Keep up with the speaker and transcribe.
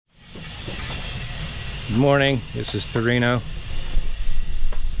Good morning, this is Torino.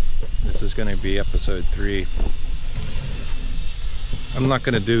 This is going to be episode 3. I'm not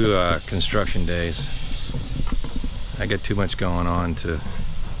going to do construction days. I get too much going on to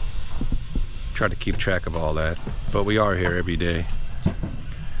try to keep track of all that, but we are here every day.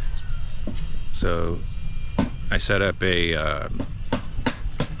 So I set up a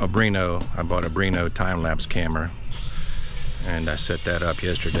Brinno. I bought a Brinno time-lapse camera, and I set that up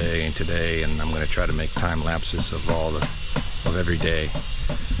yesterday and today, and I'm going to try to make time lapses of every day,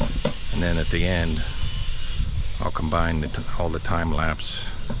 and then at the end I'll combine all the time lapse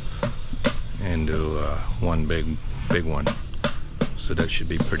into one big one. So that should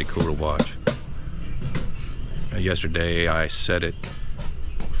be pretty cool to watch. Yesterday I set it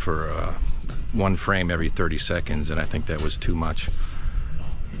for one frame every 30 seconds, and I think that was too much.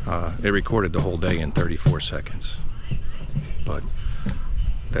 It recorded the whole day in 34 seconds. But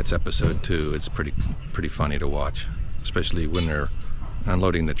that's episode 2. It's pretty funny to watch, especially when they're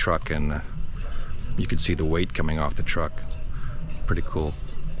unloading the truck and you can see the weight coming off the truck. Pretty cool.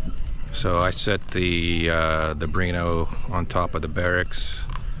 So I set the Brinno on top of the barracks,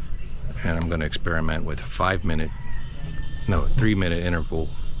 and I'm going to experiment with 3-minute interval,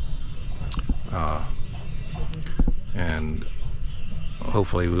 and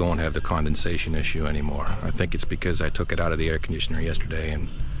hopefully we won't have the condensation issue anymore. I think it's because I took it out of the air conditioner yesterday and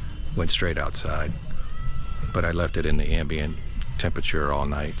went straight outside, but I left it in the ambient temperature all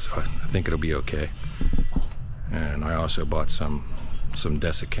night, so I think it'll be okay. And I also bought some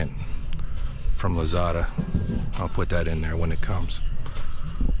desiccant from Lazada. I'll put that in there when it comes.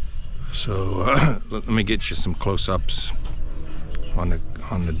 So let me get you some close-ups on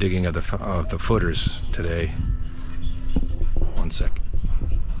the digging of the footers today. 1 second.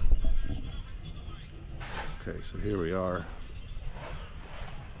 Okay, so here we are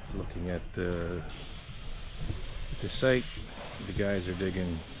looking at the site. The guys are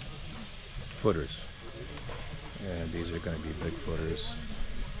digging footers, and these are going to be big footers,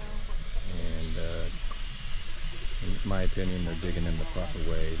 and in my opinion they're digging in the proper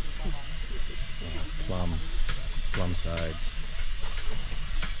way. Plumb sides,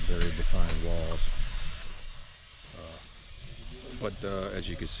 very defined walls. But as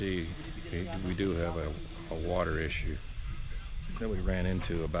you can see, we do have a water issue that we ran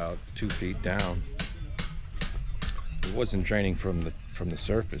into about 2 feet down. It wasn't draining from the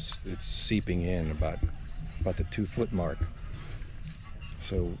surface. It's seeping in about the 2-foot mark.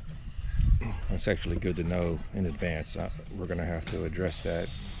 So that's actually good to know in advance. We're going to have to address that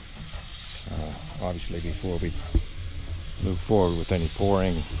obviously before we move forward with any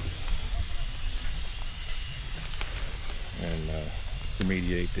pouring and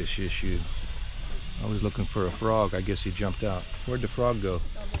remediate this issue. I was looking for a frog. I guess he jumped out. Where'd the frog go?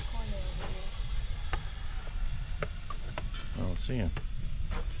 I don't see him.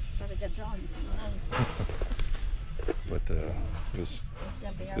 But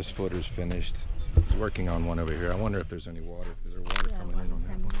this footer's finished. He's working on one over here. I wonder if there's any water. Is there water coming in on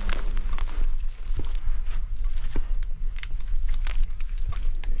that one?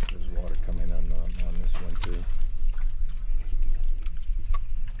 There's water coming in on this one too.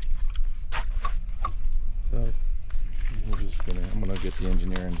 So I'm gonna get the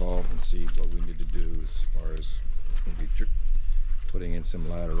engineer involved and see what we need to do as far as maybe putting in some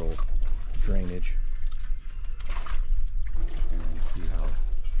lateral drainage and see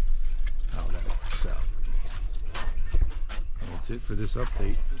how that works out. And that's it for this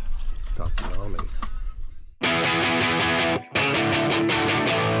update. Talk to y'all later.